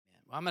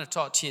I'm going to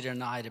talk to you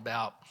tonight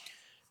about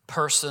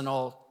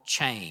personal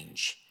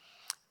change.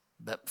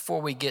 But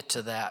before we get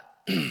to that,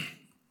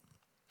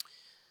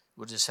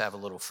 we'll just have a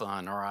little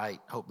fun, all right?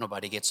 Hope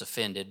nobody gets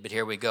offended, but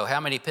here we go.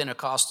 How many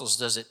Pentecostals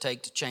does it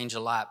take to change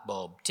a light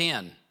bulb?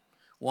 10.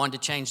 1 to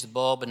change the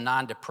bulb and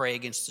 9 to pray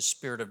against the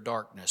spirit of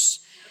darkness.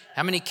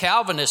 How many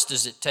Calvinists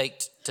does it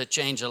take to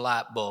change a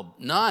light bulb?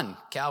 None.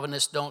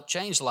 Calvinists don't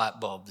change light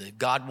bulbs. If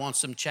God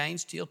wants them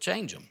changed, he'll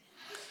change them.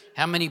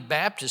 How many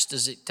Baptists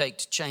does it take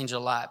to change a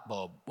light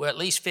bulb? Well, at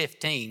least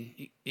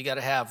 15. You got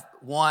to have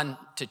 1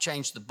 to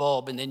change the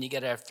bulb, and then you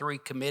got to have 3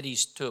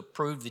 committees to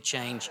approve the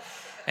change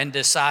and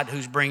decide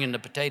who's bringing the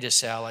potato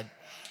salad.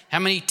 How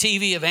many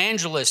TV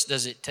evangelists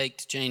does it take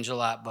to change a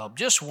light bulb?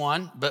 Just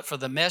 1, but for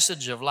the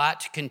message of light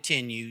to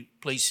continue,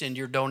 please send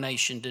your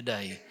donation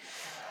today.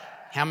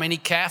 How many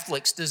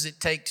Catholics does it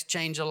take to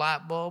change a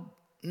light bulb?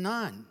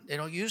 None. They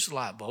don't use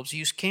light bulbs, they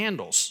use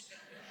candles.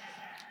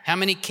 How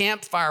many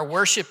campfire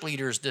worship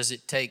leaders does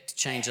it take to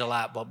change a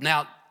light bulb?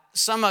 Now,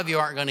 some of you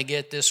aren't going to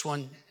get this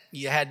one.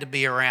 You had to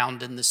be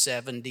around in the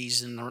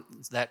 70s and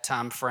that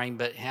time frame,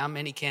 but how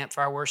many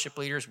campfire worship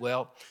leaders?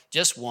 Well,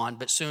 just 1,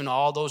 but soon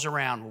all those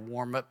around will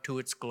warm up to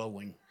its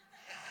glowing.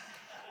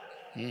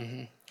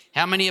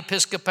 How many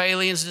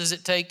Episcopalians does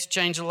it take to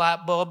change a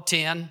light bulb?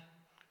 10.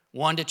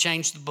 1 to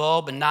change the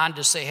bulb and 9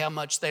 to say how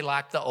much they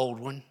like the old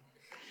one.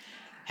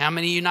 How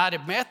many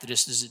United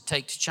Methodists does it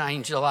take to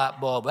change a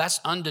light bulb? That's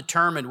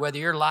undetermined. Whether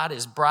your light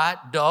is bright,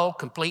 dull,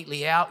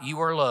 completely out,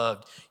 you are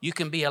loved. You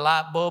can be a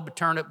light bulb, a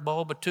turnip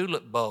bulb, a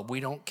tulip bulb.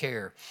 We don't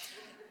care.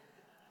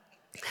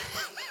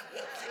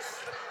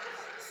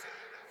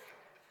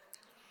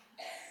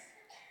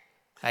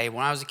 Hey,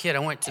 when I was a kid, I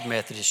went to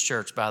Methodist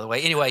church, by the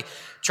way. Anyway,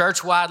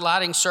 church-wide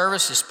lighting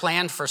service is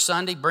planned for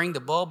Sunday. Bring the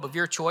bulb of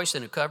your choice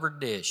in a covered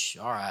dish.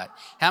 All right.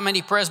 How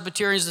many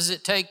Presbyterians does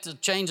it take to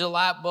change a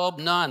light bulb?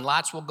 None.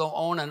 Lights will go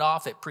on and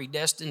off at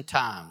predestined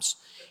times.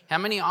 How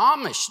many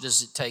Amish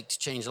does it take to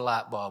change a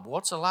light bulb?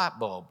 What's a light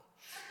bulb?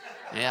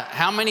 Yeah.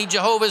 How many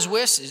Jehovah's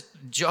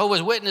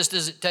Witnesses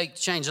does it take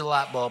to change a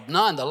light bulb?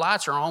 None. The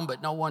lights are on,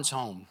 but no one's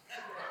home.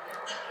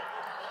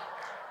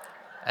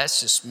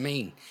 That's just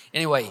mean.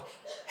 Anyway,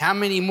 how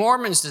many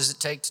Mormons does it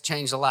take to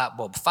change the light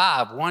bulb?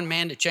 5. 1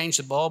 man to change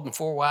the bulb and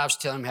 4 wives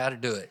tell him how to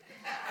do it.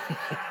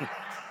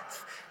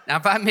 Now,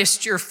 if I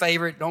missed your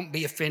favorite, don't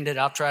be offended.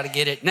 I'll try to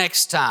get it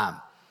next time.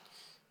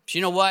 But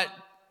you know what?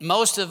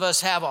 Most of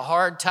us have a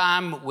hard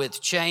time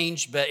with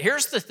change. But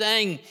here's the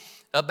thing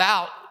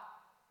about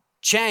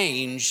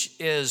change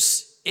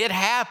is it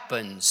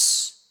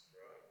happens.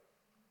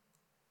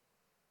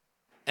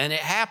 And it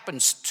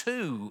happens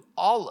to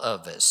all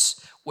of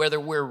us, whether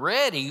we're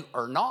ready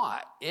or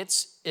not.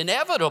 It's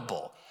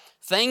inevitable.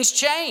 Things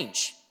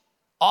change.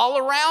 All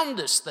around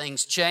us,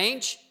 things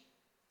change.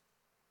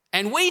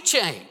 And we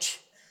change,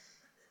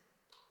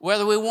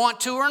 whether we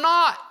want to or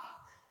not.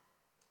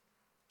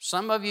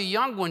 Some of you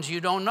young ones,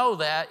 you don't know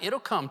that. It'll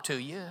come to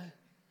you.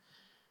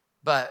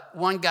 But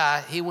one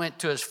guy, he went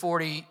to his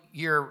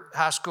 40-year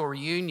high school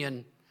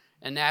reunion,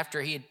 and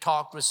after he had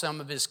talked with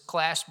some of his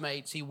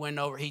classmates, he went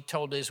over, he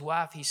told his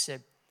wife, he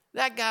said,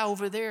 that guy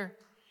over there,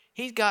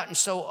 he's gotten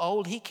so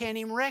old, he can't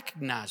even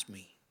recognize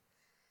me.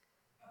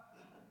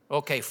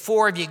 Okay,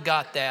 4 of you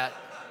got that.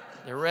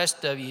 The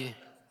rest of you,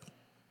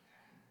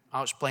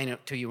 I'll explain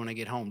it to you when I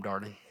get home,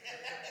 darling.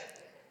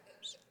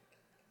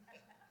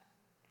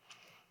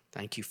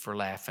 Thank you for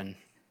laughing.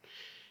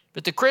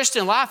 But the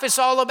Christian life, it's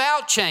all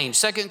about change.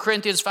 2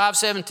 Corinthians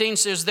 5:17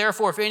 says,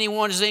 therefore, if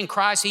anyone is in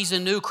Christ, he's a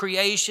new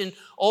creation.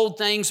 Old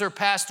things are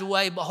passed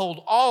away.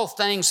 Behold, all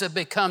things have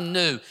become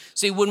new.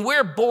 See, when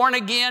we're born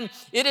again,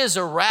 it is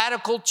a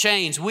radical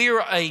change. We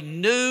are a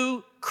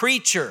new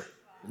creature,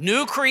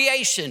 new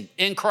creation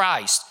in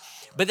Christ.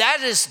 But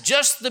that is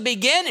just the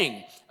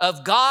beginning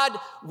of God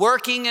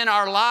working in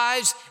our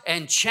lives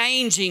and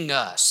changing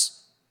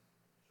us.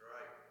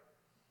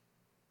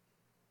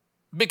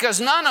 Because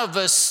none of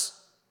us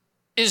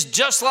is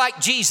just like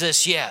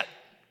Jesus yet.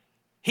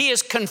 He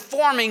is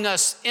conforming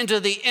us into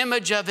the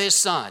image of his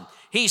Son.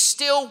 He's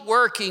still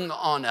working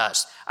on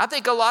us. I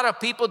think a lot of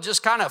people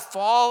just kind of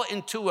fall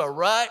into a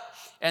rut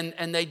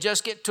and they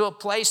just get to a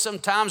place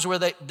sometimes where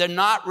they're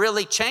not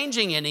really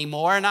changing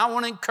anymore. And I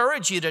want to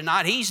encourage you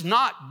tonight, he's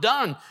not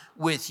done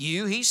with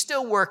you. He's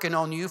still working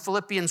on you.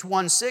 Philippians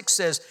 1:6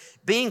 says,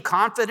 being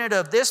confident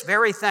of this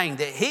very thing,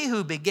 that he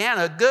who began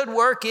a good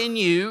work in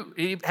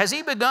you, has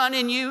he begun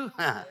in you?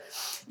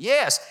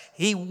 Yes,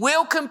 he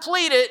will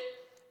complete it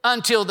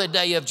until the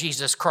day of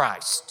Jesus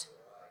Christ.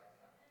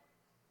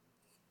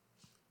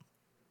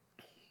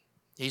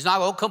 He's not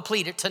going to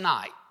complete it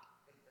tonight.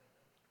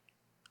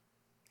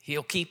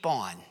 He'll keep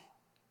on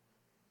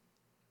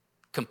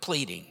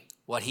completing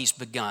what he's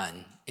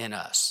begun in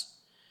us.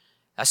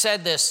 I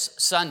said this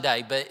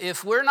Sunday, but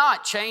if we're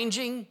not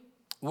changing,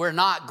 we're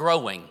not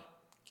growing.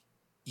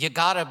 You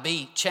got to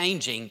be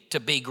changing to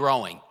be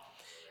growing.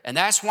 And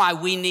that's why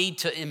we need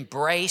to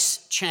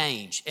embrace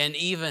change and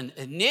even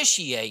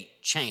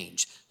initiate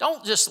change.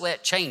 Don't just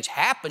let change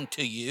happen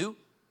to you,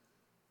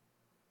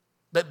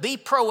 but be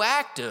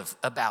proactive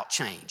about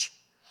change.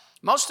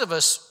 Most of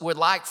us would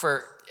like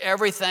for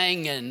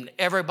everything and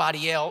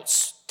everybody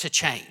else to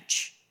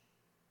change.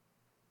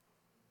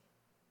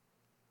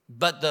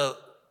 But the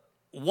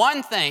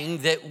one thing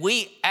that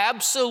we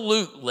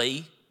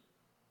absolutely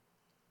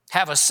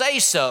have a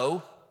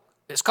say-so,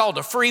 it's called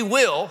a free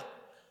will,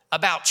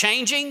 about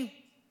changing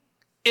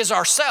is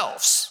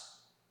ourselves.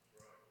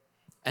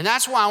 And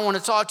that's why I want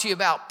to talk to you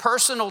about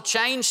personal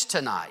change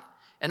tonight.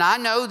 And I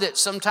know that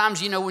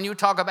sometimes, when you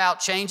talk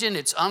about changing,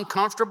 it's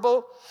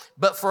uncomfortable.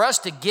 But for us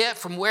to get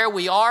from where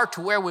we are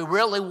to where we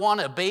really want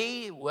to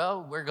be,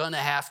 well, we're going to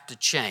have to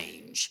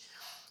change.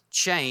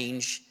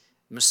 Change,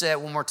 I'm going to say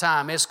it one more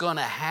time, it's going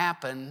to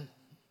happen.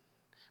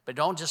 But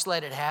don't just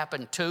let it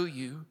happen to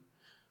you.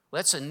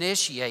 Let's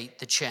initiate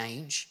the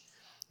change.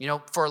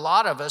 For a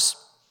lot of us,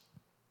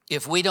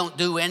 if we don't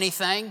do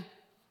anything,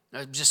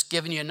 I'm just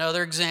giving you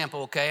another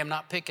example, okay? I'm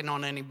not picking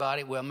on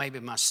anybody, well, maybe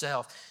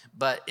myself.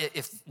 But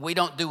if we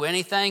don't do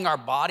anything, our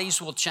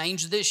bodies will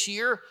change this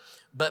year,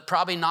 but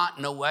probably not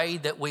in a way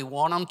that we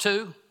want them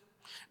to.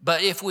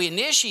 But if we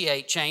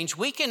initiate change,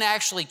 we can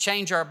actually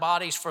change our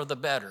bodies for the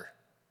better.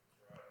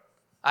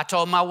 I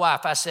told my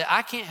wife, I said,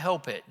 I can't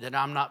help it that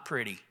I'm not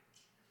pretty,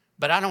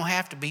 but I don't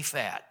have to be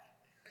fat.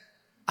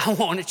 I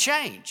want to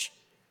change.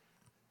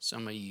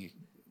 Some of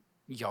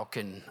y'all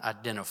can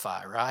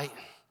identify, right?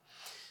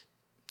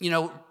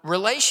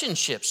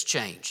 Relationships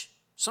change.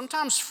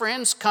 Sometimes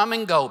friends come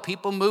and go.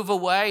 People move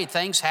away.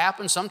 Things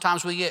happen.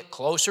 Sometimes we get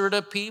closer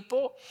to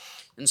people.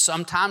 And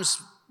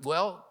sometimes,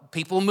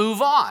 people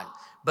move on.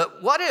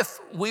 But what if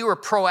we were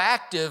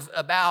proactive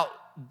about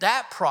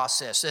that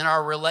process in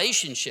our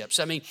relationships?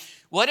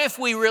 What if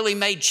we really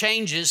made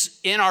changes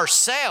in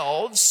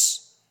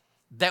ourselves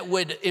that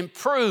would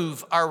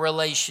improve our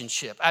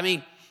relationship?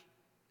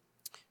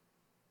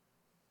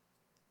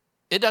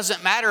 It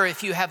doesn't matter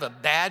if you have a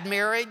bad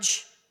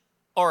marriage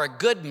or a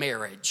good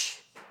marriage.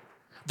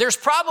 There's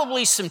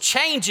probably some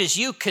changes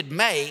you could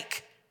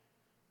make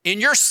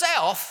in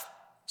yourself.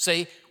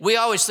 See, we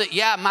always think,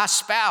 my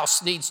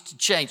spouse needs to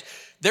change.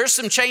 There's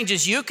some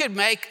changes you could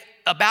make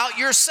about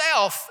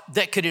yourself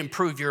that could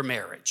improve your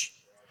marriage.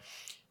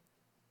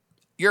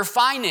 Your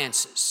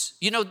finances.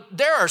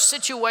 There are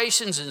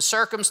situations and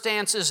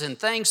circumstances and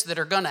things that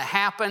are going to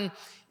happen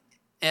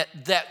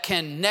that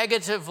can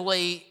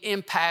negatively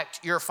impact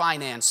your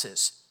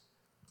finances.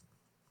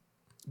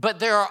 But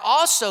there are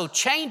also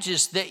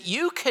changes that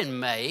you can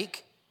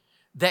make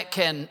that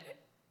can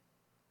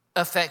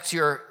affect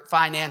your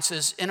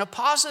finances in a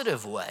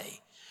positive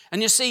way.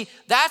 And you see,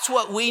 that's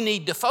what we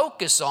need to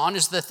focus on,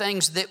 is the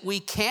things that we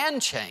can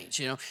change.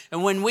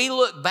 And when we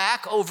look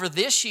back over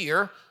this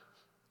year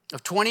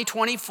of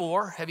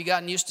 2024, have you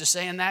gotten used to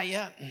saying that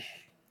yet?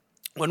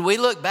 When we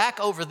look back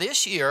over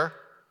this year,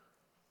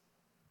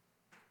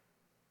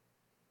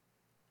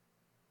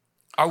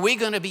 are we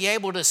going to be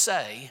able to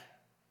say,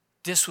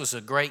 this was a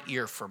great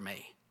year for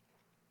me?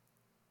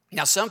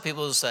 Now, some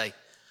people will say,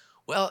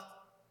 well,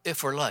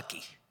 if we're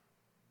lucky.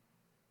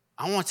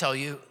 I want to tell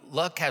you,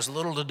 luck has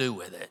little to do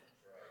with it.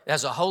 It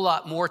has a whole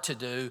lot more to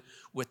do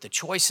with the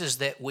choices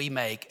that we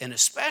make. And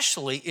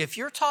especially if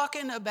you're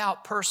talking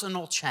about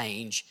personal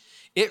change,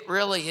 it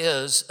really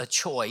is a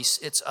choice.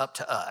 It's up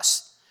to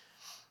us.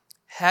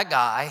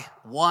 Haggai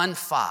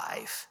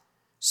 1:5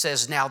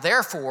 says, now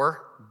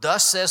therefore,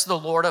 thus says the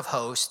Lord of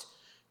hosts,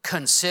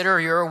 consider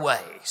your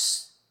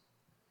ways.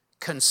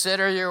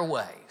 Consider your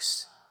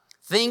ways.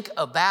 Think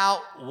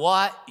about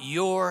what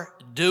you're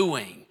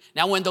doing.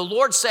 Now, when the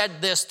Lord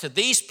said this to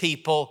these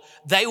people,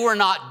 they were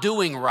not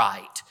doing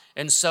right.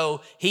 And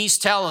so he's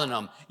telling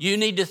them, you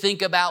need to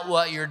think about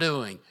what you're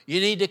doing. You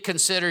need to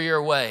consider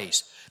your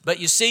ways. But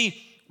you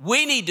see,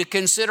 we need to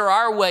consider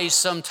our ways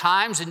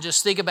sometimes and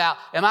just think about,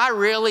 am I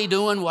really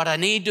doing what I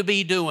need to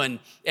be doing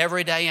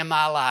every day in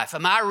my life?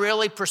 Am I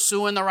really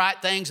pursuing the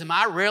right things? Am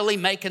I really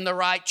making the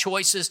right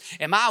choices?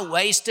 Am I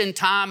wasting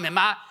time?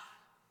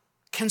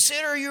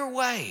 Consider your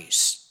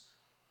ways.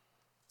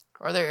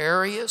 Are there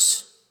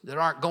areas that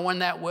aren't going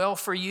that well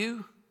for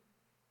you?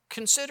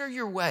 Consider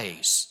your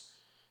ways.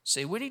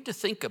 See, we need to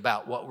think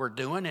about what we're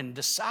doing and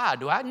decide,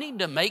 do I need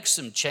to make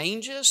some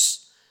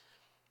changes?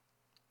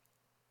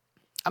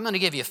 I'm going to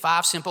give you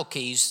 5 simple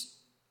keys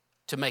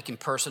to making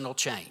personal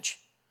change.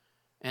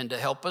 And to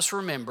help us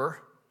remember,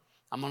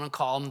 I'm going to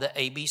call them the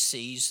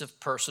ABCs of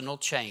personal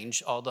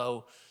change,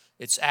 although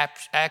it's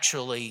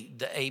actually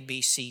the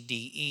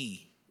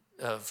ABCDE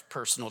of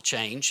personal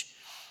change.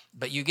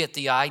 But you get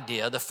the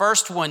idea. The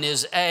first one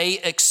is A,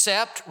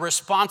 accept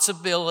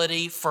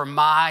responsibility for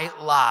my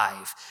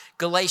life.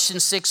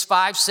 Galatians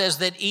 6:5 says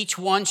that each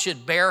one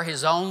should bear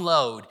his own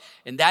load.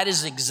 And that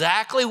is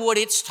exactly what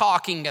it's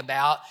talking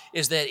about,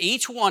 is that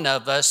each one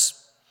of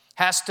us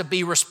has to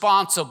be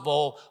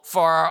responsible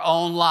for our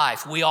own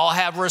life. We all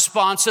have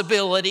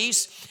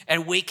responsibilities,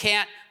 and we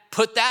can't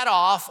put that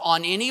off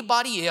on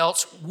anybody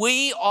else.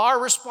 We are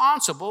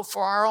responsible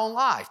for our own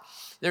life.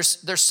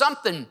 There's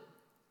something,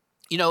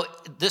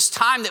 this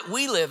time that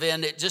we live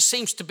in, it just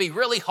seems to be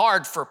really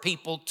hard for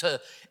people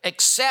to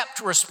accept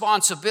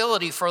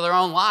responsibility for their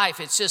own life.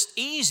 It's just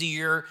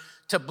easier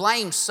to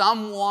blame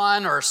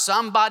someone or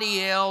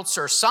somebody else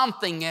or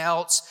something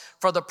else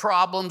for the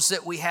problems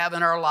that we have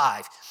in our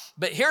life.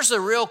 But here's a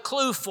real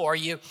clue for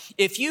you.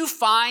 If you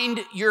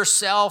find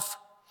yourself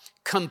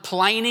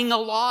complaining a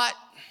lot,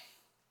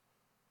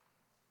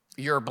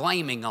 you're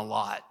blaming a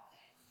lot.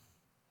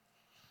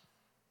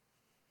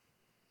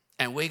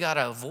 And we got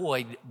to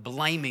avoid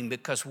blaming,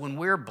 because when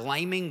we're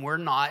blaming, we're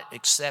not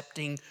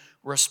accepting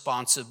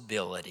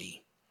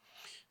responsibility.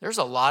 There's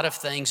a lot of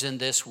things in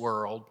this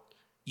world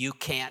you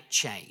can't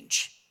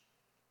change.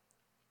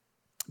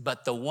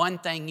 But the one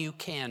thing you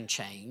can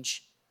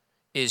change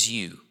is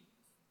you.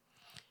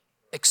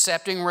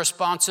 Accepting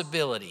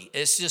responsibility.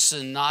 It's just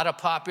not a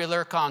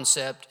popular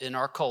concept in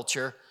our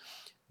culture.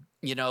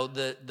 You know,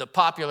 the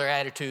popular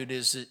attitude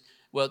is that,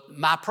 well,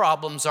 my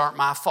problems aren't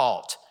my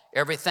fault.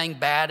 Everything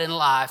bad in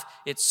life,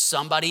 it's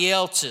somebody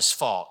else's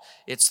fault.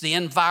 It's the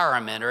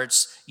environment, or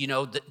it's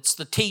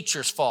the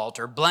teacher's fault,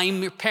 or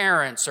blame your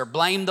parents, or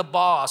blame the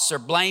boss, or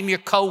blame your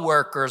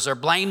coworkers, or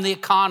blame the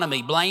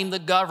economy, blame the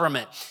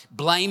government,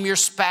 blame your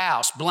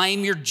spouse,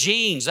 blame your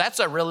genes. That's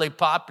a really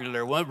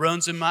popular one. It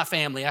runs in my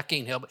family. I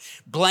can't help it.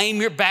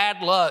 Blame your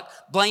bad luck.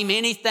 Blame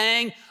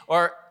anything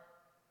or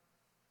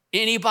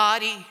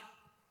anybody,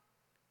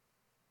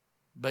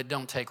 but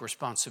don't take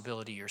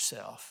responsibility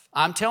yourself.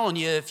 I'm telling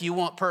you, if you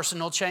want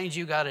personal change,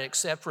 you got to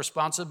accept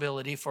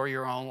responsibility for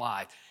your own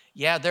life.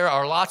 Yeah, there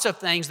are lots of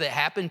things that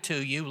happen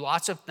to you,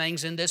 lots of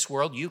things in this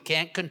world you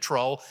can't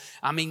control.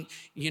 I mean,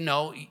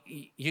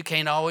 you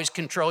can't always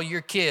control your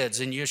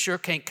kids, and you sure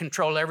can't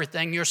control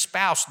everything your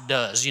spouse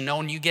does.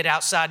 When you get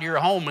outside your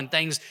home and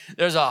things,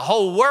 there's a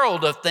whole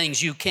world of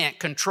things you can't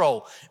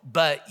control.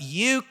 But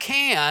you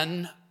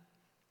can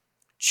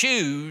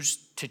choose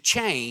to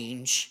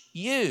change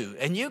you.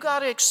 And you got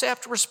to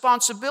accept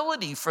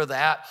responsibility for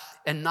that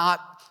and not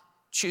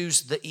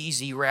choose the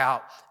easy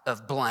route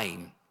of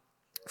blame.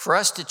 For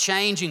us to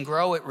change and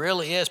grow, it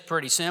really is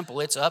pretty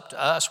simple. It's up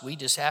to us. We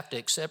just have to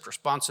accept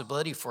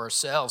responsibility for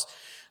ourselves.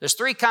 There's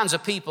three kinds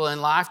of people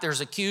in life. There's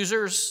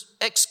accusers,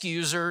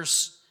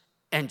 excusers,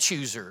 and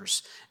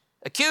choosers.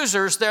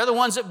 Accusers, they're the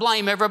ones that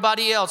blame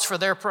everybody else for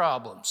their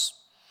problems.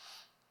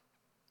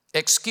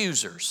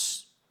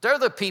 Excusers, they're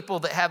the people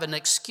that have an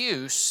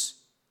excuse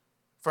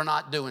for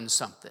not doing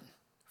something,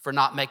 for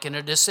not making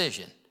a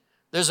decision.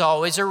 There's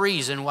always a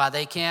reason why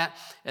they can't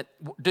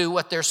do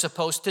what they're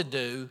supposed to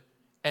do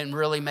and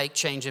really make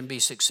change and be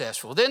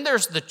successful. Then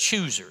there's the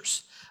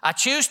choosers. I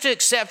choose to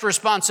accept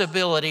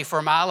responsibility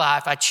for my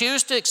life. I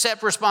choose to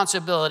accept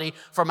responsibility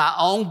for my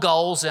own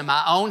goals and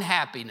my own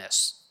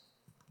happiness.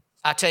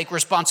 I take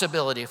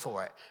responsibility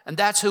for it. And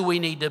that's who we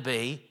need to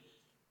be.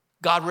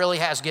 God really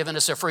has given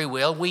us a free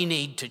will. We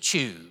need to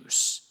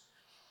choose.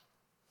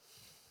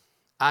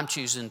 I'm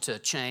choosing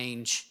to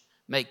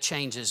make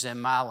changes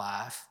in my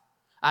life.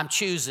 I'm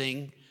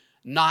choosing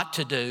not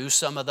to do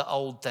some of the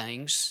old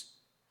things.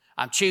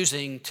 I'm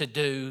choosing to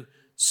do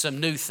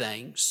some new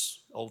things.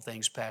 Old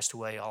things passed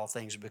away, all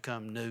things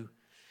become new.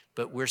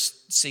 But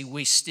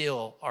we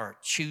still are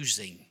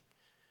choosing.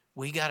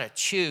 We got to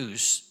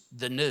choose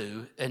the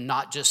new and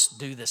not just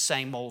do the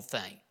same old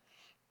thing.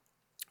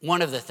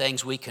 One of the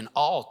things we can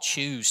all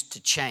choose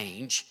to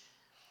change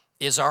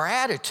is our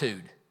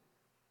attitude.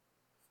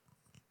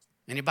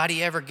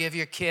 Anybody ever give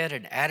your kid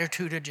an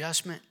attitude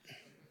adjustment?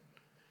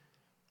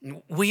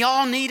 We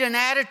all need an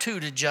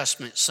attitude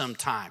adjustment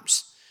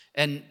sometimes.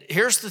 And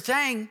here's the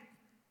thing,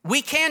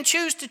 we can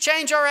choose to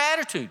change our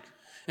attitude.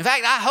 In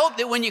fact, I hope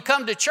that when you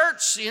come to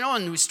church,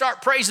 and we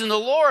start praising the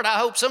Lord, I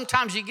hope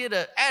sometimes you get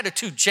an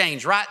attitude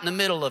change right in the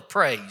middle of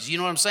praise. You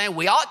know what I'm saying?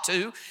 We ought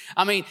to.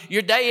 I mean,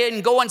 your day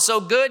isn't going so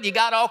good. You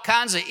got all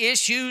kinds of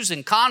issues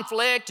and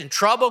conflict and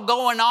trouble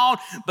going on,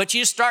 but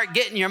you start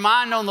getting your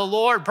mind on the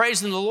Lord,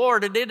 praising the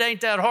Lord, and it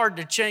ain't that hard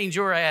to change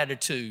your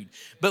attitude.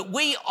 But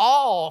we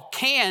all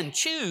can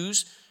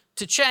choose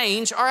to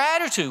change our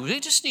attitude. We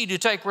just need to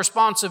take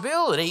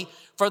responsibility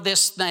for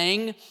this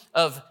thing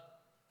of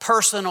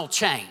personal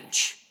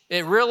change.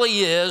 It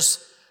really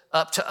is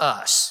up to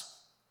us.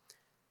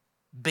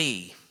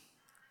 Believe.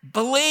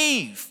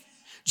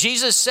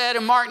 Jesus said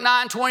in Mark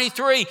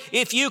 9:23,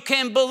 if you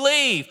can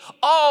believe,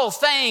 all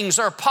things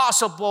are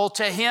possible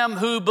to him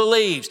who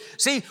believes.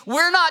 See,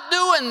 we're not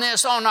doing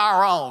this on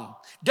our own.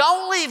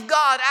 Don't leave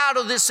God out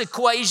of this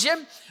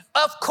equation.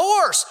 Of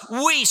course,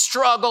 we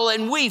struggle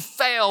and we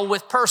fail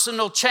with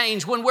personal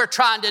change when we're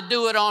trying to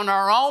do it on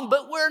our own,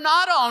 but we're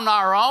not on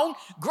our own.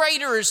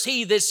 Greater is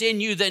he that's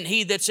in you than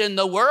he that's in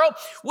the world.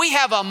 We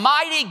have a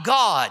mighty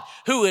God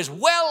who is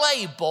well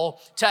able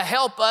to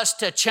help us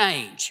to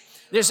change.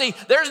 You see,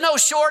 there's no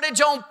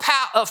shortage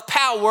of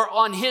power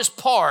on his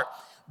part.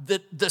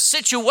 The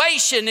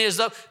situation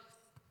is,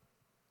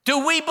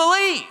 do we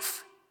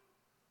believe?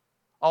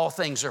 All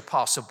things are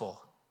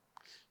possible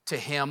to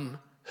him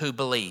who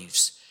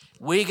believes.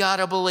 We got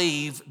to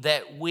believe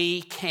that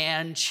we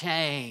can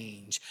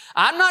change.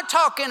 I'm not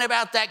talking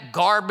about that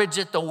garbage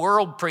that the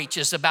world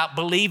preaches about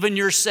believing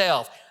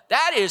yourself.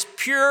 That is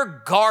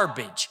pure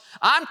garbage.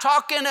 I'm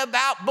talking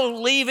about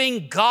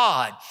believing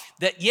God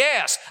that,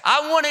 yes,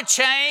 I want to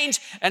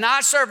change and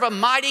I serve a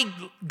mighty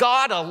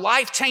God, a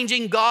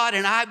life-changing God,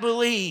 and I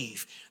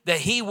believe that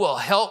He will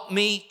help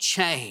me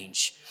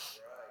change.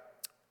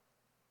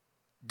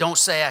 Don't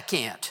say I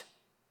can't.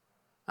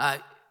 I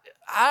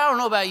don't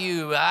know about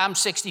you. I'm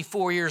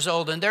 64 years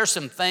old, and there's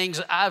some things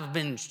I've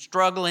been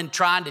struggling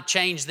trying to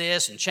change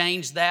this and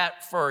change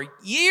that for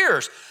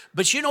years.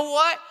 But you know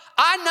what?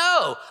 I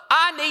know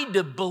I need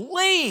to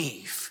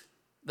believe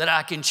that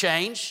I can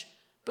change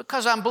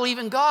because I'm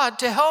believing God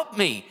to help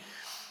me.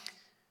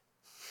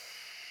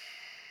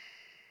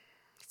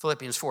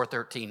 Philippians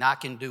 4:13, I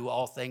can do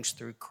all things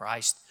through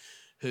Christ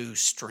who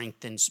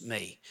strengthens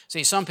me.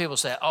 See, some people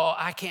say, oh,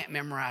 I can't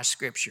memorize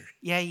Scripture.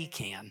 Yeah, you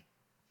can.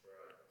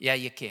 Yeah,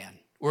 you can.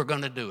 We're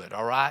going to do it,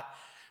 all right?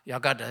 Y'all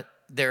got to,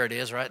 there it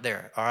is right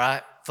there, all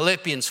right?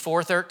 Philippians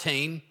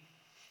 4:13.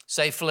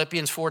 Say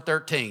Philippians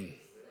 4:13.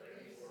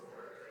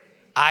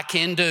 I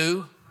can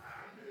do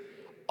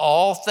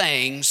all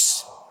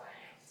things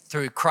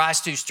through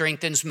Christ who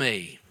strengthens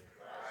me.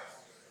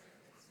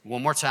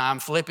 One more time,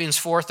 Philippians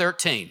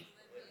 4:13.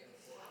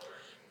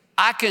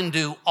 I can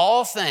do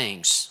all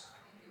things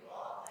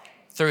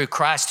through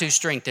Christ who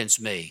strengthens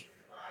me.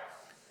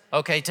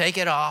 Okay, take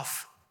it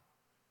off.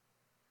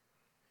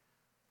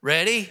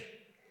 Ready?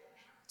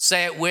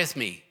 Say it with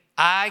me.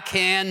 I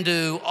can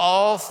do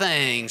all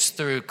things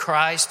through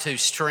Christ who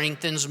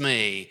strengthens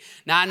me.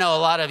 Now, I know a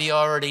lot of you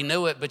already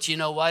knew it, but you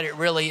know what? It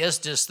really is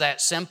just that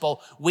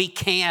simple. We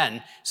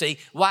can. See,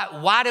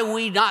 why do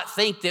we not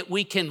think that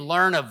we can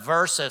learn a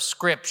verse of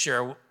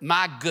Scripture?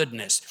 My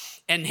goodness.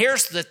 And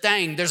here's the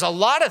thing. There's a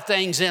lot of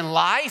things in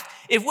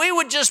life. If we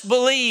would just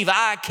believe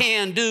I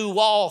can do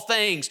all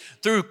things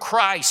through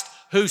Christ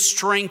who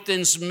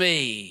strengthens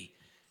me,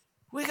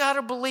 we got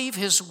to believe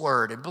His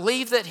word and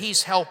believe that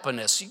He's helping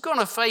us. You're going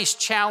to face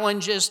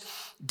challenges,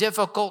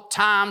 difficult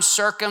times,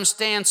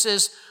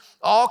 circumstances,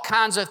 all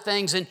kinds of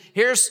things. And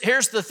here's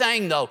the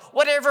thing, though.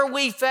 Whatever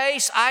we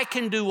face, I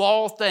can do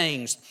all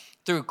things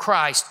through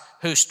Christ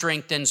who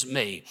strengthens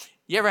me.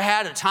 You ever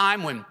had a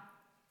time when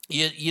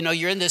you know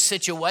you're in this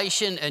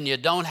situation and you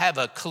don't have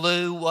a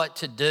clue what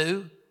to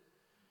do?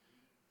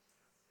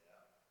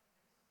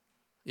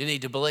 You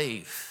need to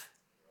believe.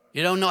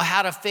 You don't know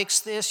how to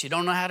fix this. You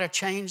don't know how to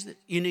change it.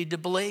 You need to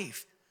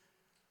believe.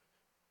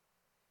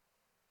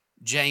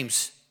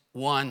 James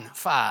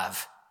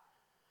 1:5.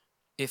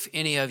 If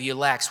any of you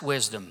lacks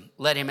wisdom,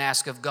 let him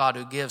ask of God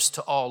who gives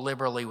to all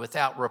liberally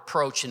without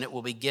reproach, and it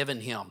will be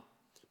given him.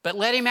 But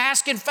let him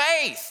ask in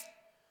faith.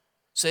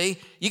 See,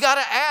 you got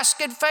to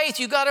ask in faith.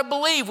 You got to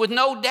believe with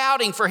no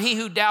doubting, for he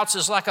who doubts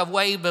is like a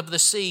wave of the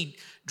sea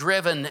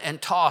driven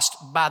and tossed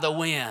by the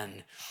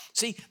wind.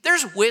 See,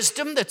 there's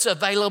wisdom that's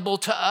available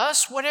to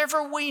us,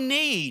 whatever we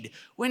need.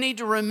 We need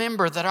to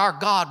remember that our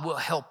God will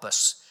help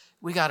us.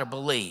 We got to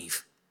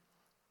believe.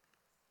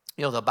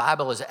 You know, the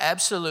Bible is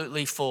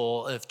absolutely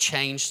full of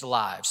changed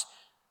lives.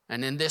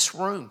 And in this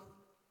room,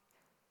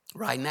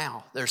 right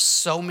now, there's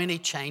so many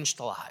changed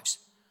lives.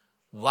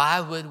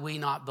 Why would we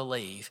not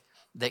believe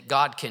that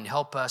God can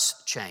help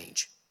us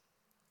change?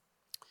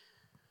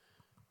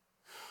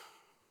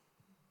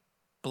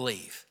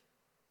 Believe.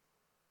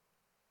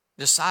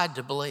 Decide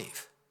to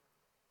believe.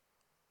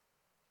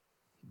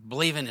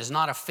 Believing is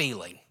not a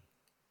feeling.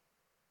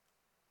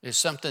 It's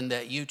something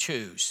that you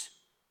choose.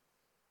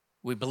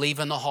 We believe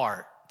in the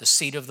heart, the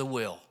seat of the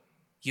will.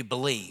 You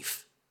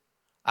believe.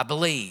 I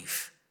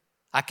believe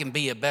I can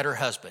be a better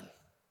husband.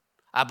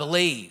 I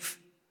believe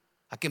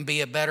I can be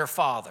a better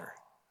father.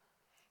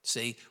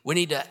 See, we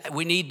need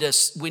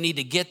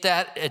to get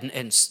that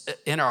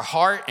in our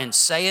heart and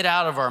say it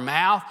out of our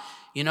mouth.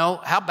 You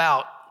know, how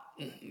about,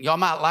 y'all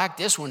might like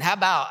this one. How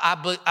about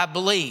I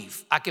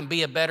believe I can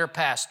be a better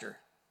pastor?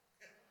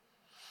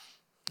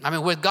 I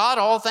mean, with God,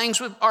 all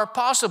things are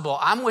possible.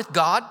 I'm with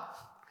God.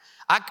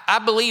 I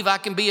believe I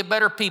can be a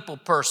better people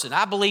person.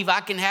 I believe I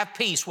can have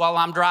peace while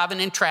I'm driving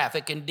in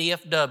traffic in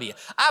DFW.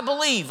 I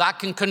believe I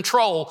can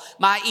control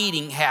my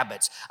eating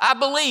habits. I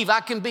believe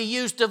I can be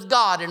used of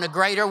God in a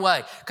greater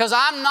way because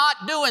I'm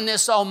not doing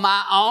this on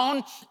my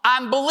own.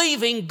 I'm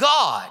believing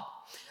God.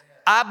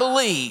 I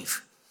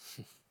believe.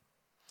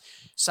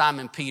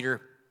 Simon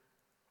Peter,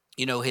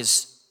 you know,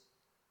 his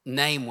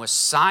name was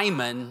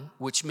Simon,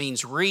 which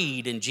means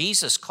reed, and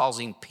Jesus calls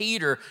him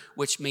Peter,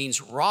 which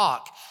means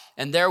rock.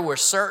 And there were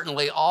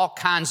certainly all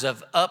kinds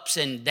of ups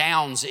and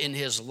downs in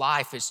his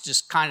life. It's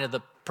just kind of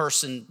the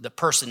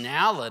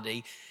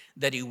personality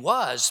that he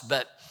was.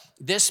 But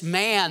this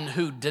man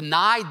who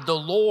denied the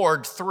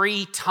Lord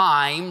 3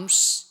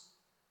 times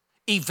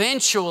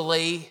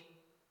eventually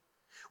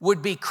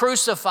would be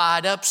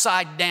crucified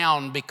upside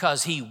down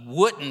because he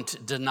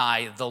wouldn't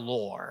deny the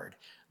Lord.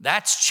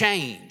 That's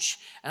change.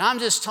 And I'm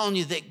just telling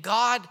you that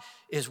God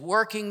is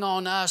working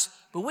on us,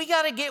 but we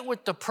got to get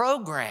with the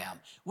program.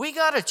 We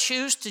got to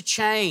choose to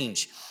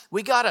change.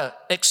 We got to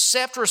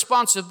accept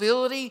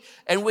responsibility,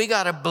 and we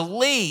got to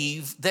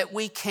believe that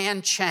we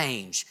can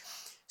change.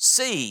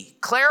 C,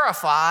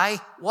 clarify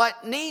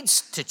what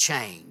needs to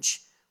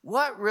change.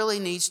 what really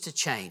needs to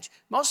change?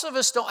 Most of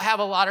us don't have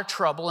a lot of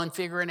trouble in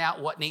figuring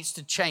out what needs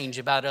to change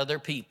about other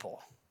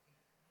people.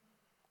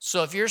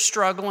 So if you're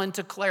struggling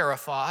to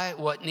clarify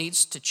what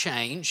needs to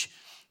change,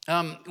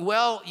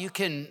 you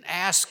can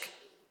ask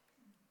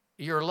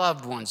your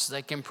loved ones.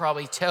 They can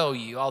probably tell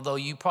you, although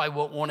you probably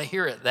won't want to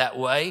hear it that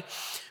way.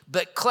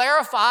 But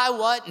clarify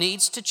what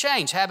needs to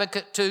change.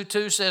 Habakkuk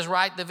 2:2 says,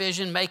 write the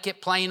vision, make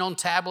it plain on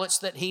tablets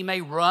that he may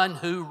run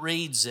who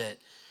reads it.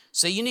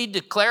 So you need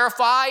to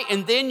clarify,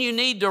 and then you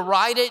need to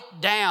write it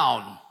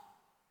down.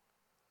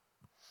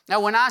 Now,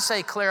 when I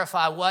say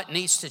clarify what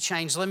needs to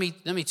change, let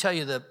me tell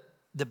you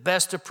the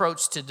best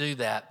approach to do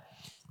that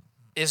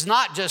is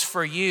not just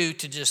for you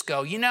to just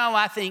go,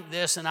 I think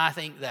this and I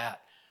think that.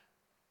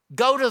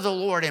 Go to the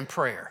Lord in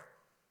prayer.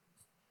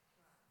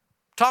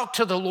 Talk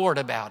to the Lord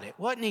about it.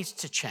 What needs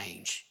to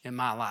change in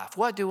my life?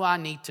 What do I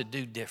need to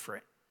do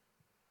different?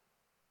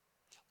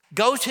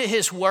 Go to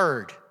His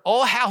Word.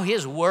 Oh, how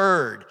His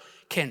Word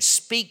can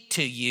speak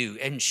to you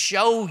and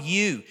show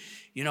you.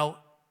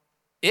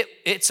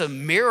 It's a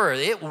mirror.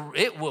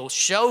 It will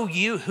show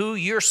you who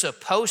you're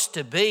supposed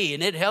to be,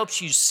 and it helps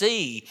you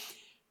see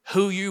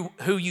who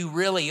you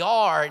really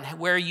are and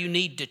where you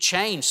need to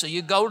change. So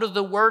you go to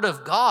the Word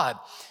of God.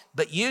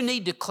 But you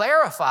need to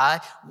clarify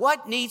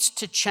what needs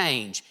to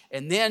change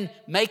and then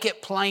make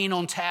it plain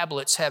on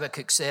tablets,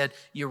 Habakkuk said.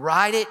 You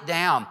write it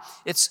down.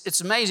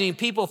 It's amazing.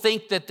 People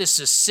think that this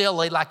is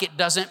silly, like it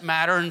doesn't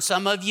matter. And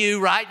some of you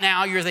right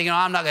now, you're thinking,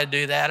 I'm not going to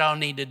do that. I don't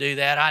need to do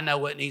that. I know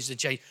what needs to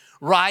change.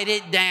 Write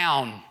it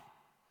down.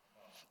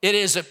 It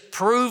is a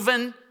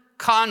proven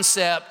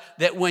concept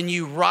that when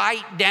you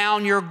write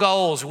down your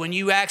goals, when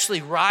you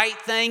actually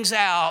write things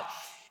out,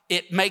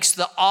 it makes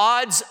the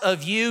odds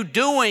of you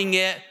doing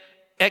it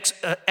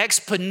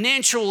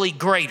exponentially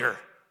greater.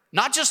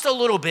 Not just a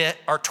little bit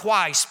or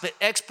twice, but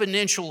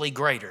exponentially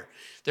greater.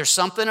 There's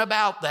something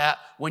about that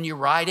when you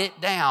write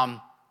it down.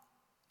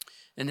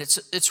 And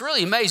it's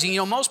really amazing.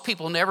 Most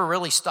people never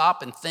really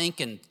stop and think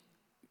and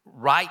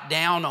write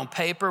down on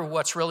paper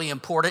what's really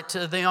important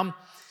to them.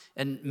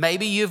 And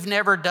maybe you've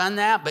never done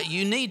that, but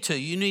you need to.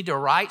 You need to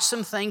write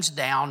some things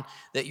down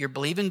that you're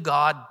believing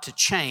God to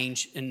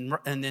change. And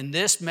in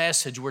this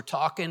message, we're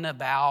talking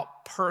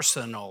about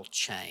personal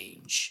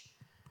change.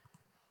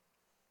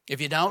 If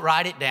you don't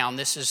write it down,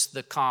 this is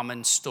the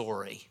common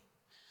story.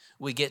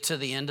 We get to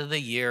the end of the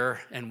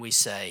year and we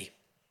say,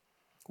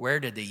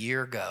 where did the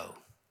year go?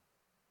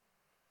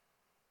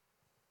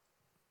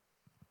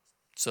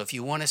 So if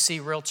you want to see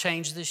real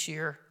change this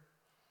year,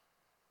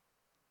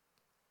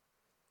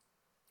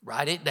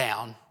 write it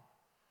down,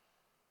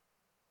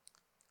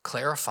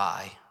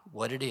 clarify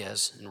what it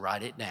is, and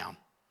write it down.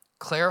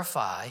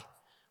 Clarify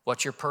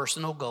what your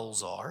personal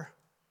goals are,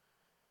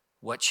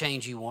 what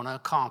change you want to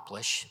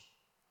accomplish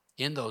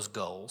in those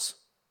goals.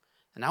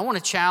 And I want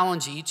to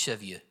challenge each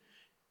of you.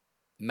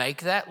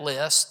 Make that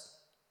list.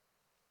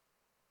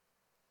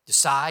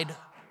 Decide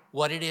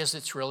what it is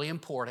that's really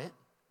important,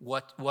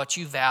 what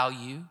you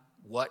value,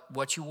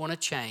 what you want to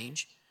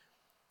change.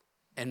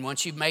 And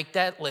once you make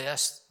that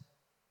list,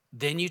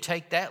 then you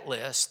take that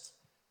list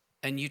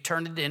and you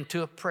turn it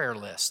into a prayer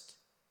list.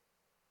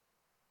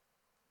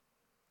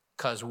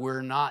 Because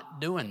we're not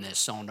doing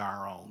this on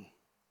our own.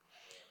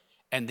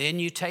 And then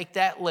you take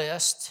that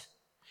list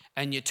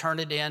and you turn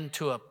it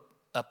into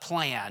a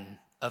plan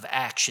of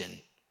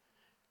action.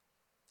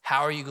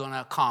 How are you going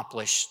to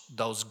accomplish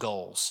those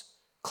goals?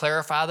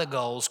 Clarify the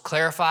goals.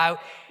 Clarify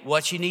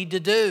what you need to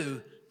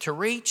do to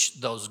reach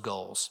those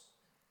goals.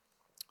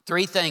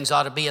 3 things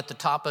ought to be at the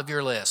top of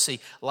your list. See,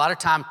 a lot of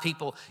times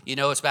people,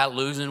 it's about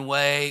losing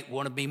weight,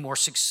 want to be more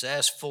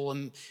successful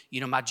in,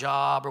 my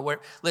job or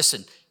whatever.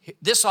 Listen,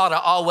 this ought to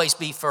always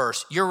be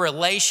first. Your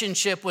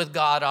relationship with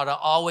God ought to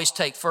always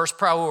take first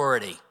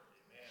priority.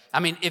 I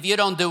mean, if you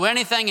don't do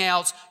anything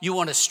else, you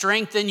want to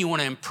strengthen, you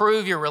want to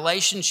improve your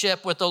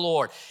relationship with the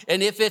Lord.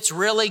 And if it's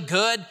really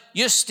good,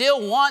 you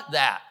still want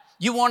that.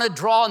 You want to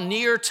draw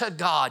near to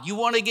God. You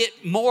want to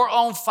get more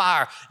on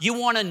fire. You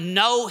want to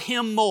know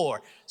Him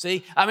more.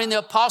 See, the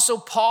Apostle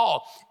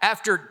Paul,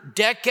 after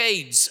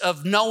decades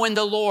of knowing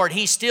the Lord,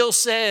 he still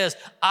says,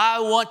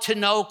 I want to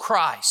know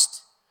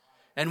Christ.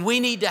 And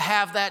we need to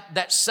have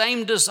that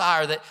same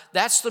desire.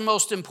 That's the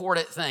most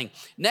important thing.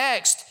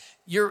 Next,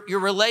 your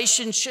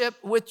relationship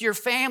with your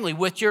family,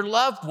 with your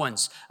loved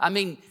ones.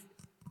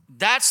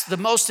 That's the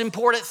most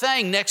important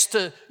thing next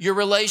to your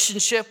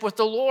relationship with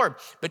the Lord.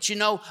 But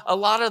a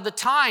lot of the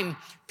time,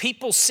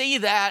 people see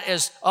that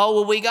as,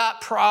 we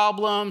got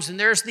problems and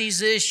there's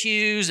these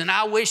issues and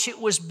I wish it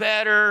was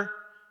better.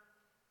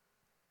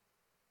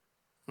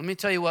 Let me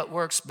tell you what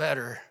works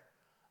better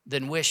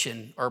than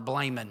wishing or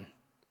blaming.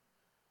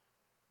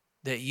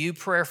 That you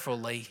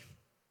prayerfully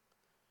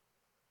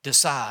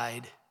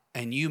decide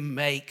and you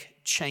make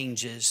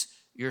changes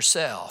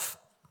yourself.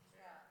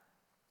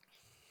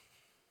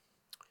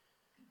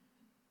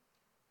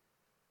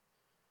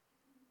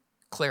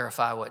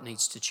 Clarify what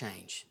needs to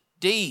change.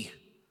 D,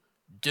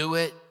 do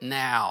it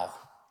now.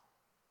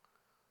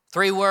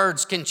 3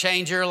 words can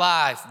change your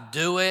life.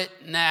 Do it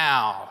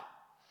now.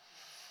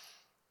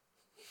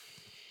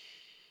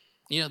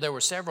 You know, there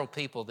were several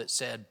people that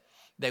said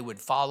they would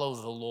follow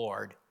the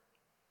Lord,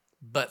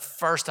 but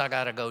first I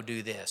got to go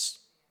do this.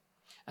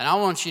 And I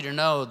want you to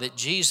know that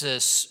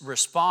Jesus'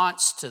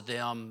 response to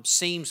them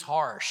seems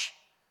harsh,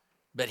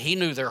 but he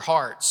knew their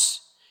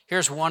hearts.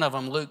 Here's one of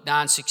them, Luke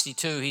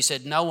 9:62. He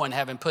said, no one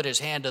having put his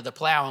hand to the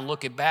plow and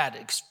looking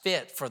back is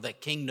fit for the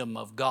kingdom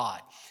of God.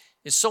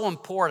 It's so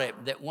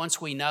important that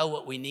once we know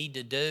what we need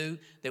to do,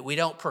 that we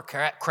don't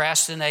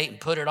procrastinate and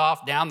put it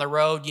off down the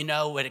road, you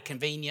know, at a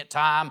convenient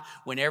time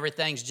when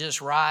everything's just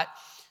right.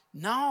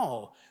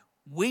 No,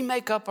 we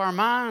make up our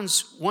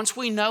minds. Once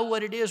we know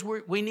what it is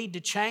we need to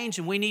change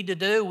and we need to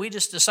do, we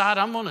just decide,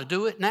 I'm going to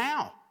do it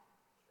now.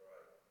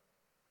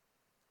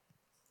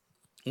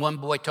 One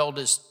boy told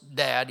his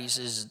dad, he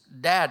says,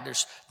 Dad,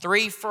 there's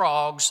 3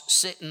 frogs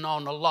sitting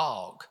on a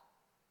log.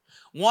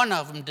 One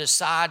of them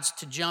decides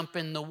to jump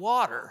in the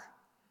water.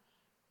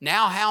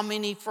 Now how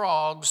many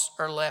frogs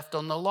are left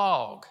on the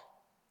log?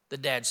 The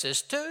dad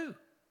says 2.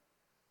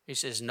 He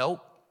says,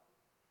 nope.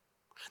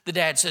 The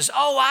dad says,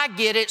 oh, I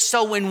get it.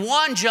 So when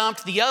one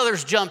jumped, the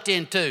others jumped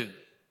in too.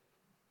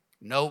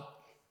 Nope.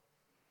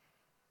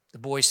 The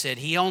boy said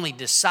he only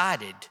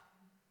decided.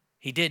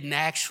 He didn't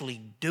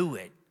actually do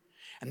it.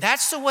 And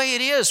that's the way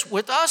it is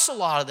with us a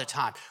lot of the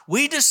time.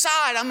 We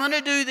decide, I'm going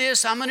to do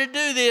this, I'm going to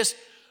do this,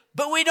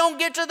 but we don't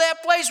get to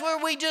that place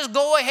where we just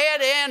go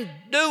ahead and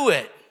do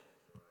it.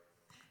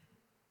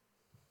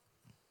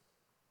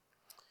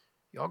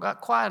 Y'all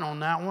got quiet on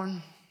that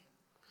one.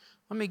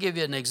 Let me give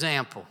you an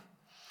example.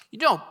 You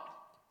know,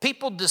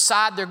 people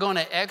decide they're going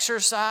to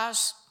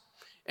exercise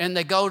and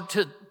they go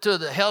to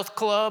the health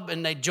club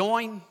and they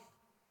join.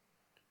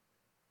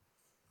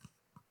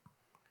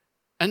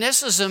 And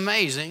this is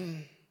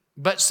amazing,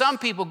 but some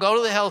people go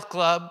to the health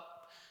club,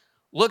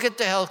 look at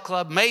the health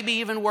club, maybe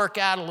even work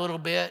out a little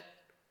bit,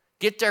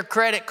 get their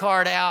credit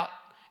card out,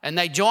 and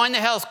they join the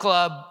health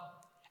club,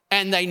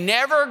 and they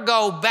never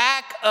go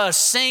back a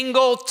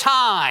single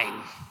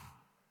time.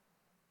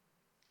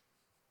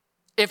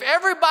 If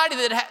everybody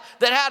that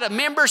had a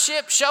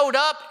membership showed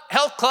up,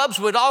 health clubs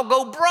would all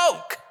go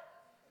broke.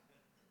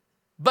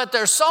 But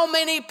there's so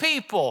many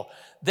people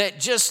that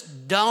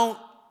just don't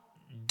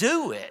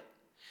do it.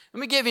 Let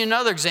me give you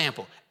another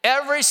example.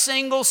 Every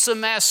single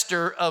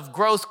semester of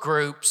growth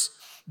groups,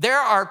 there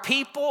are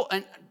people,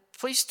 and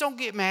please don't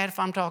get mad if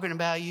I'm talking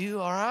about you,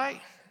 all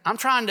right? I'm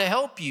trying to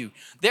help you.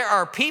 There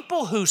are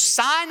people who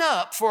sign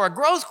up for a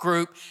growth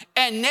group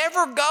and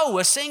never go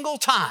a single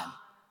time.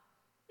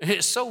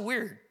 It's so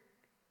weird.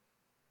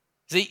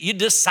 See, you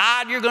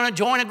decide you're going to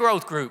join a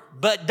growth group,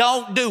 but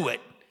don't do it.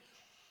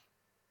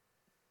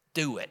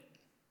 Do it.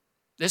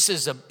 This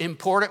is an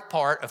important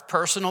part of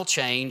personal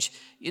change.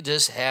 You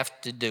just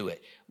have to do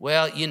it.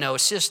 Well, you know,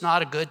 it's just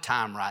not a good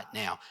time right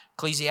now.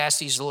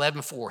 Ecclesiastes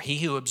 11:4, he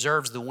who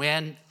observes the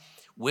wind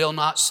will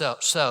not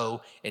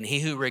sow, and he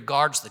who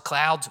regards the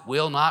clouds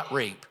will not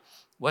reap.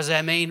 What does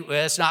that mean?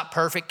 Well, it's not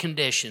perfect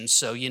conditions,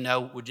 so, you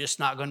know, we're just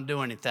not going to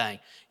do anything.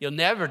 You'll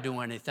never do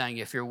anything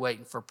if you're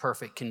waiting for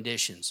perfect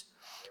conditions.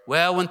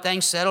 Well, when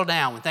things settle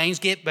down, when things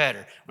get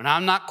better, when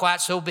I'm not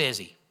quite so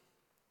busy,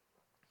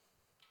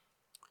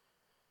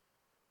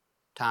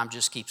 time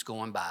just keeps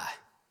going by.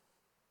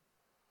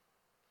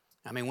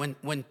 I mean,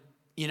 when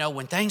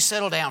things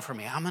settle down for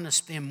me, I'm going to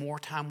spend more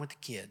time with the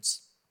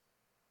kids.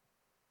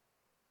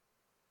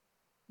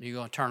 You're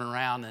going to turn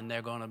around and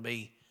they're going to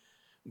be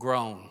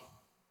grown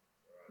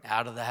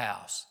out of the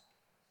house.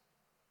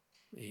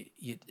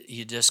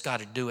 You just got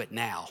to do it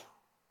now.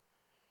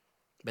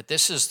 But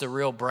this is the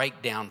real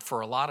breakdown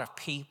for a lot of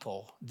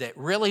people that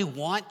really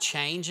want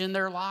change in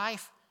their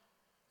life.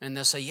 And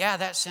they'll say, yeah,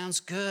 that sounds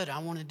good. I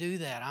want to do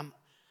that. I'm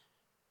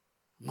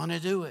going to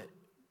do it.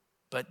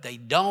 But they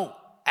don't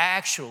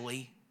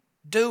actually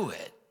do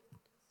it.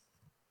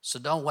 So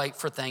don't wait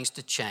for things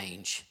to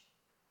change.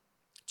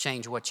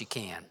 Change what you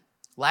can.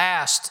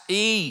 Last,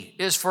 E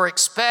is for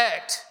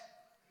expect.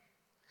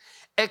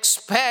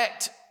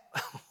 Expect.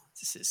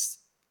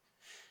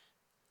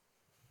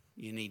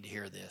 You need to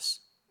hear this.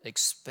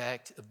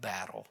 Expect a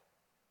battle.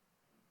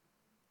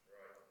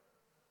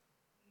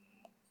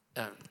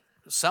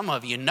 Some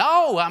of you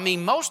know,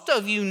 most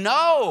of you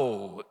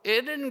know,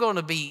 it isn't going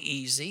to be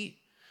easy.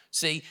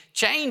 See,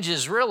 change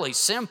is really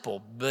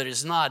simple, but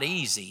it's not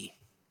easy.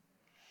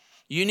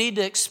 You need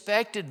to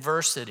expect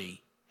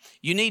adversity.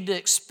 You need to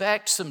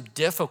expect some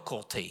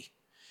difficulty.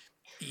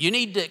 You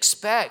need to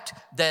expect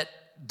that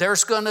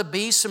there's going to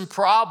be some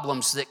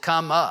problems that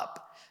come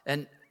up.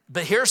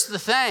 But here's the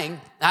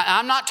thing.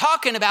 I'm not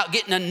talking about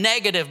getting a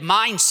negative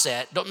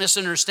mindset. Don't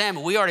misunderstand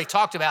me. We already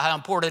talked about how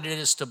important it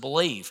is to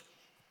believe.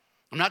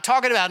 I'm not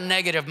talking about a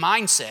negative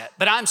mindset,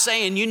 but I'm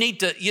saying you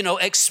need to,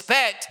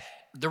 expect.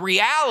 The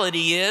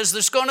reality is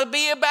there's going to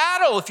be a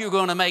battle if you're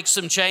going to make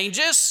some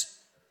changes.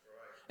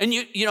 And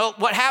you know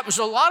what happens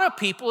to a lot of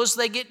people is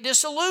they get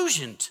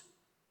disillusioned.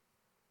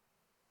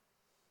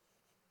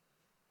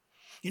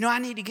 I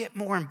need to get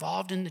more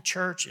involved in the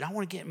church, and I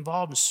want to get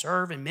involved and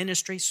serve in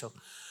ministry, so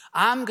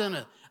I'm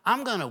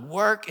gonna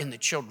work in the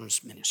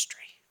children's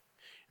ministry.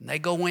 And they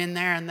go in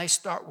there and they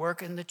start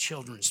working the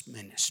children's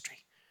ministry.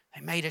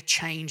 They made a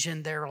change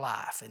in their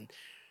life. And,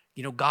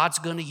 God's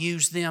going to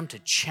use them to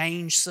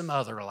change some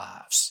other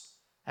lives.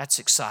 That's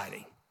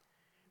exciting.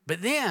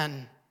 But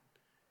then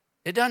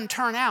it doesn't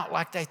turn out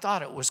like they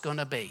thought it was going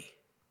to be.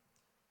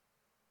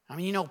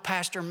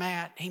 Pastor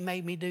Matt, he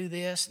made me do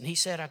this, and he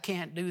said I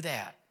can't do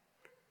that.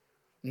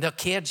 And the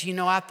kids,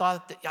 I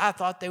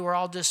thought they were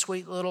all just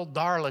sweet little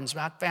darlings.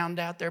 But I found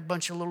out they're a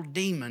bunch of little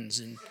demons.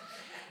 And,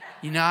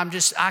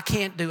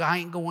 I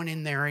ain't going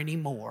in there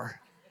anymore.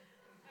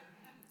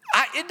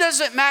 It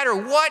doesn't matter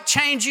what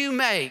change you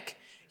make.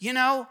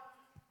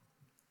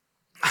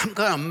 I'm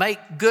going to make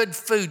good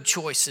food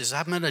choices.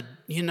 I'm going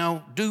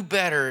to, do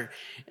better.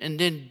 And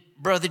then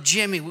Brother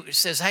Jimmy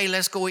says, hey,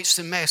 let's go eat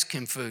some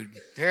Mexican food.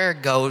 There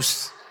it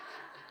goes.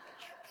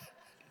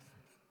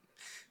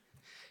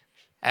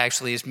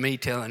 Actually, it's me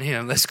telling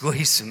him, let's go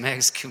eat some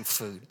Mexican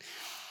food.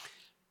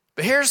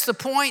 But here's the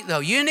point, though.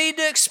 You need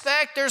to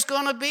expect there's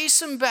going to be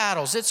some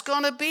battles. It's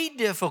going to be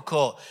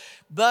difficult.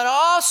 But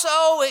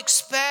also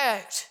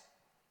expect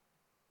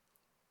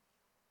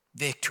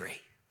victory.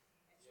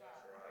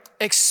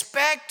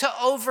 Expect to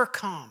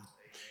overcome.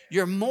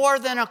 You're more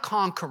than a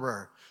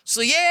conqueror. So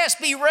yes,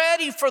 be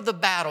ready for the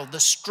battle, the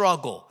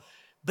struggle,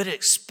 but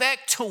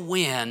expect to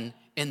win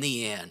in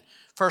the end.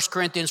 1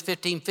 Corinthians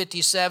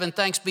 15:57,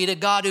 thanks be to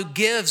God who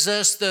gives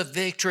us the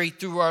victory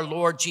through our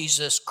Lord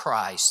Jesus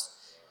Christ.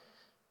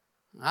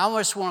 I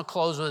just want to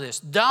close with this.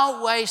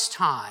 Don't waste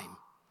time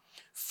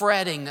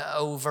fretting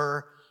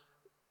over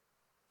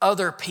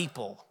other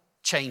people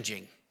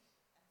changing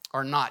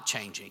or not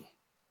changing.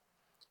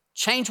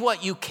 Change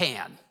what you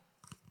can.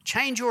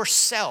 Change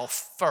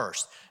yourself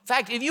first. In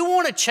fact, if you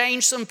want to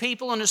change some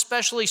people, and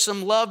especially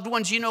some loved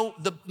ones,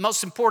 the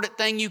most important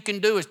thing you can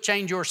do is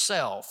change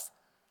yourself.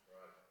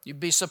 You'd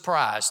be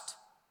surprised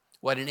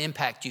what an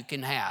impact you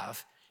can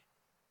have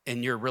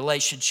in your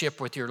relationship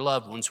with your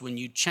loved ones when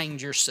you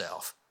change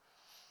yourself.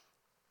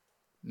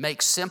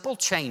 Make simple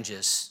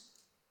changes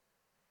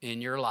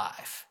in your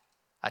life.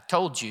 I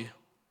told you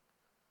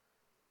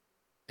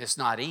it's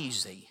not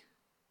easy,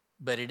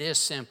 but it is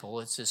simple.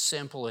 It's as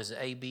simple as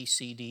A, B,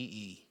 C, D,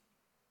 E.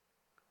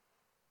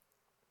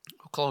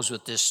 I'll close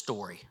with this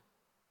story.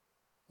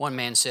 One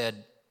man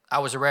said, I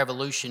was a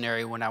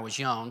revolutionary when I was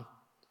young,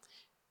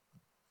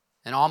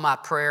 and all my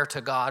prayer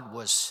to God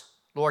was,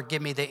 Lord,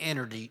 give me the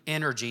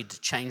energy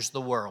to change the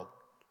world.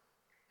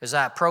 As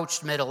I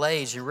approached middle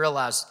age and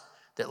realized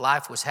that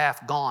life was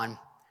half gone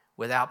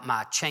without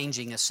my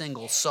changing a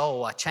single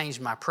soul, I changed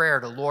my prayer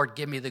to, Lord,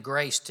 give me the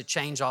grace to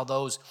change all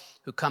those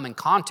who come in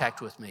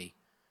contact with me,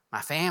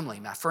 my family,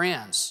 my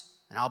friends,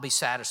 and I'll be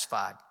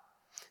satisfied.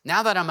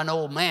 Now that I'm an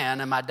old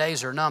man and my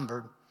days are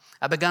numbered,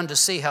 I've begun to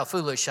see how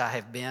foolish I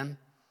have been.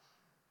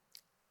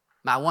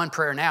 My one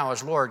prayer now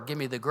is, Lord, give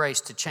me the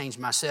grace to change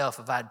myself.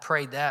 If I'd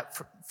prayed that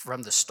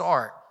from the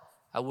start,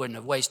 I wouldn't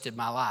have wasted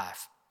my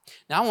life.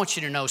 Now, I want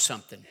you to know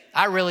something.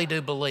 I really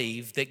do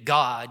believe that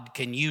God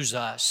can use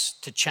us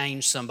to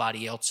change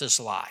somebody else's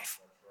life.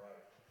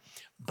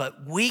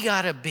 But we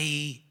got to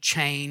be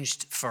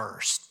changed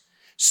first.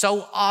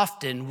 So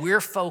often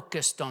we're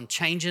focused on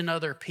changing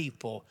other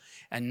people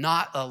and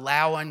not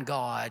allowing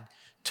God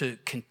to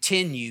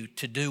continue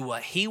to do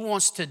what He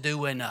wants to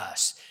do in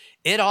us.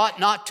 It ought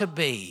not to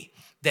be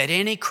that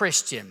any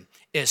Christian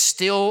is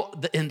still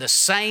in the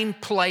same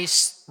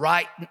place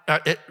right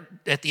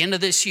at the end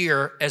of this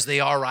year as they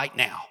are right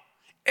now.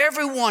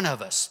 Every one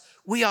of us,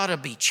 we ought to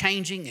be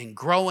changing and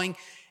growing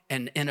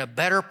and in a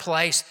better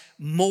place,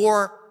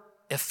 more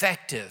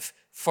effective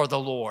for the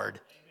Lord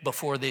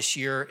before this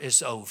year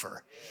is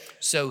over.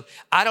 So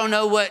I don't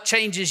know what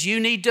changes you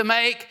need to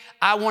make.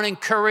 I want to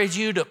encourage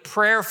you to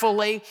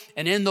prayerfully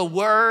and in the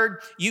Word,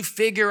 you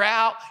figure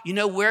out,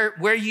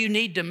 where you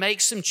need to make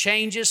some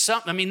changes.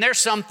 There's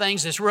some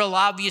things that's real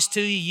obvious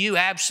to you. You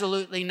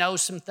absolutely know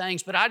some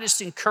things, but I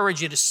just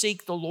encourage you to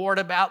seek the Lord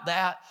about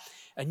that.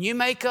 And you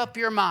make up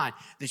your mind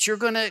that you're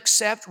going to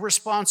accept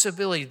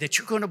responsibility, that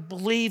you're going to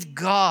believe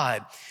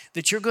God,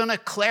 that you're going to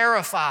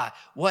clarify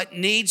what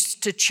needs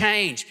to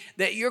change,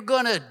 that you're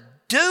going to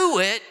do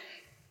it,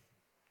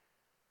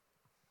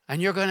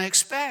 and you're going to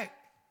expect.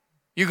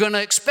 You're going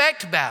to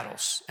expect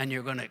battles, and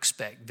you're going to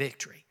expect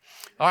victory.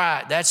 All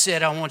right, that's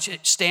it. I want you to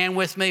stand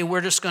with me.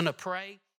 We're just going to pray.